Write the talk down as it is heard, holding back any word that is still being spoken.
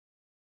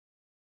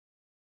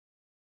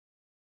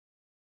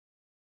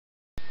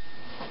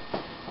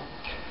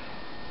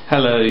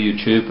Hello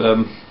YouTube,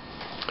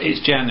 it's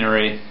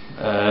January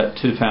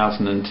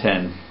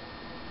 2010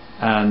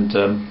 and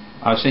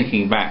I was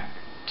thinking back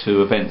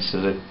to events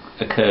that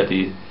occurred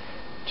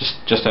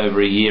just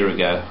over a year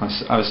ago.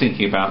 I was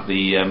thinking about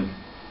the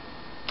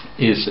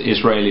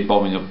Israeli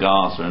bombing of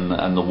Gaza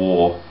and the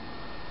war,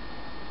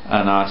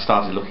 and I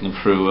started looking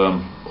through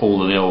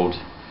all the old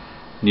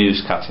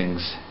news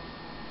cuttings,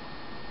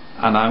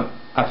 and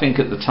I think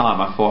at the time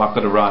I thought I've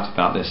got to write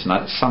about this, and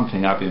it's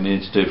something I've been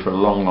meaning to do for a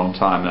long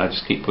time, and I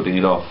just keep putting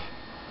it off.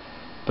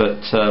 But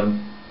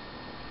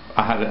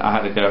I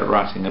had a go at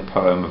writing a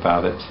poem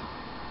about it,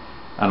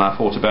 and I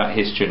thought about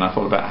history, and I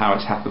thought about how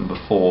it's happened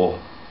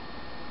before,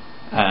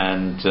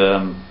 and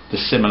the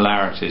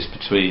similarities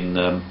between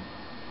the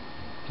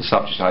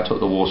subject I took,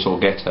 the Warsaw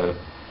ghetto,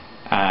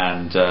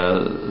 and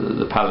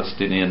the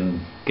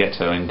Palestinian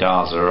ghetto in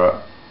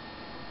Gaza.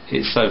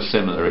 It's so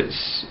similar,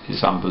 it's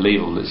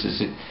unbelievable.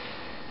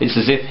 It's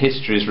as if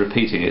history is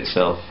repeating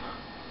itself.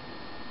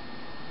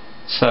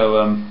 So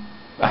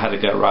I had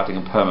to go writing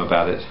a poem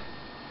about it.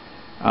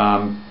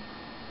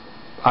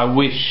 I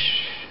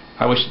wish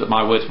that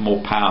my words were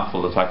more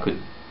powerful, that I could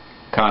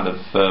kind of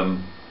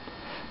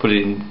put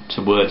it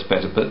into words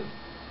better, but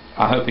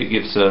I hope it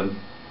gives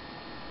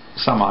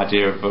some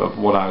idea of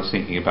what I was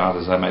thinking about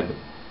as I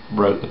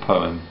wrote the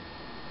poem.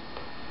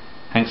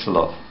 Thanks a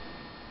lot.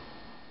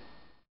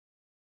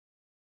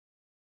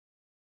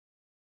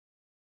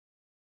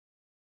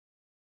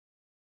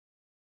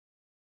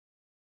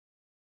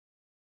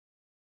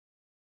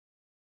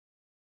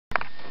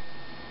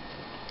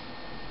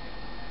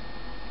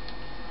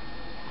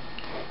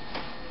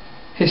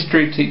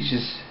 History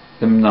teaches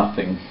them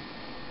nothing.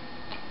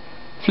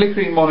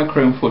 Flickering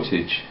monochrome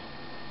footage,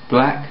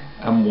 black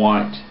and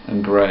white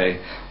and grey.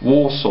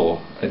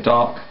 Warsaw, a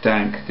dark,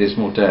 dank,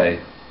 dismal day.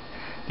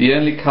 The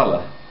only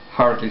colour,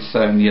 hurriedly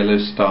sown yellow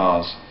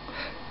stars.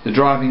 The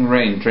driving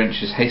rain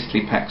drenches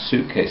hastily packed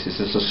suitcases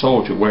as a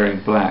soldier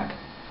wearing black,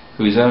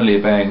 who is only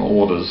obeying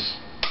orders,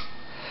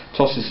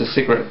 tosses a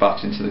cigarette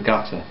butt into the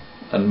gutter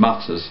and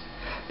mutters,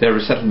 "Their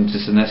resettlement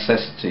is a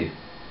necessity,"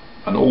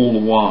 and all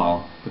the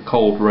while the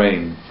cold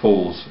rain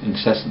falls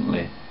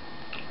incessantly.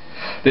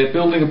 They are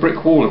building a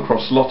brick wall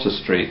across Zlota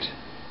Street.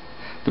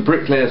 The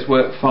bricklayers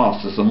work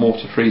fast as the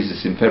mortar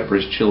freezes in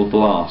February's chill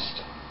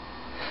blast.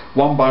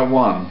 One by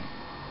one,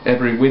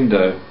 every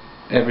window,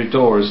 every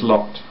door is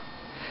locked.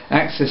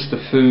 Access to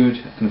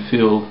food and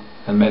fuel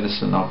and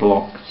medicine are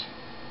blocked.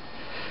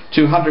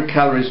 200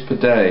 calories per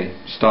day,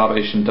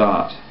 starvation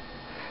diet.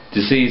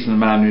 Disease and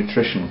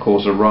malnutrition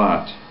cause a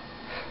riot.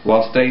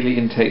 Whilst daily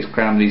intakes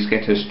cram these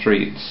ghetto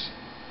streets,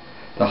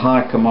 the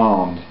High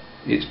Command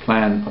its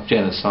plan of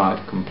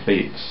genocide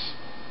completes.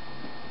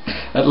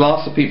 At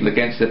last the people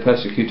against their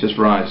persecutors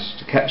rise,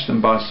 to catch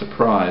them by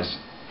surprise.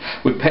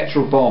 With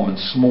petrol bomb and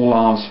small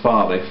arms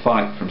fire they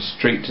fight from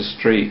street to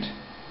street.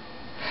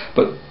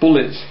 But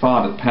bullets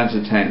fired at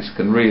panzer tanks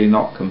can really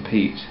not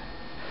compete.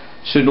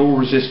 Soon all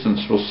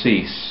resistance will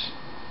cease,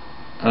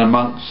 and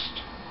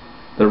amongst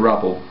the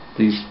rubble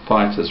these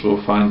fighters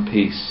will find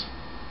peace.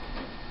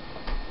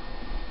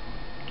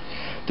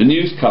 The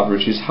news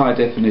coverage is high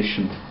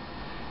definition,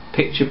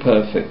 picture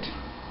perfect,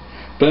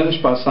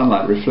 burnished by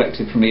sunlight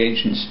reflected from the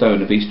ancient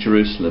stone of East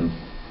Jerusalem.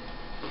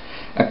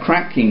 A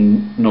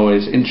cracking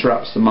noise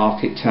interrupts the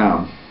market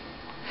town.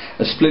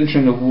 A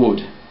splintering of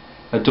wood,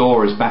 a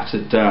door is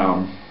battered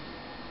down.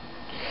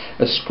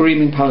 A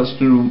screaming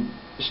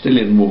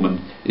Palestinian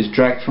woman is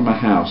dragged from her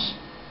house,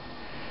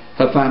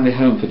 her family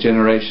home for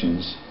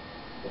generations.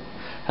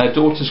 Her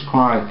daughters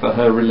cry for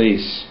her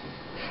release.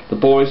 The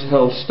boys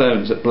hurl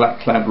stones at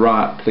black-clad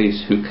riot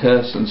police who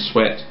curse and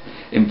sweat,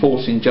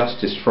 enforcing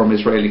justice from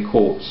Israeli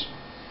courts,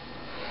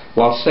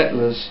 while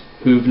settlers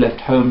who've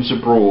left homes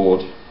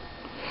abroad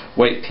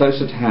wait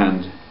close at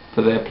hand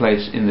for their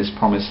place in this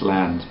promised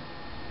land.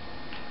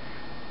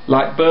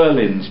 Like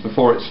Berlin's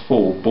before its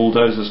fall,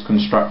 bulldozers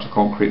construct a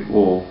concrete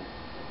wall,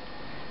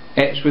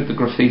 etched with the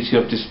graffiti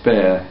of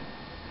despair,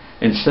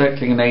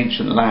 encircling an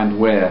ancient land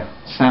where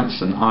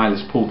Samson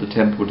eyeless pulled the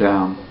temple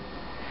down,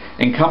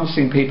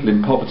 encompassing people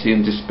in poverty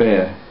and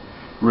despair,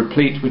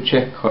 replete with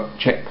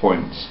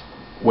checkpoints,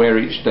 where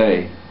each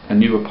day a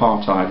new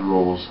apartheid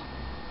rules.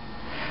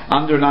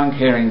 Under an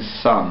uncaring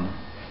sun,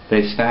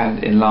 they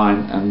stand in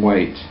line and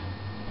wait,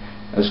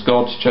 as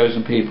God's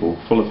chosen people,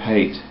 full of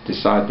hate,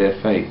 decide their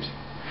fate,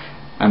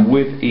 and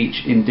with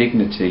each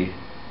indignity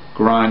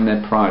grind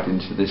their pride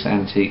into this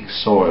antique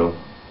soil.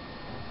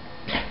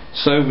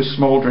 So with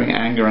smouldering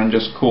anger and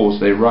just cause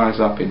they rise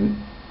up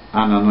in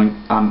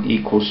an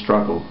unequal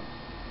struggle,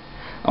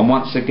 and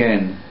once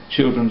again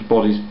children's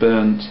bodies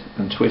burnt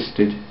and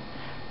twisted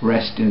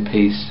rest in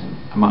peace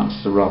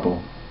amongst the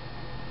rubble.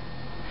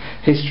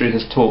 History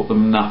has taught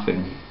them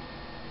nothing.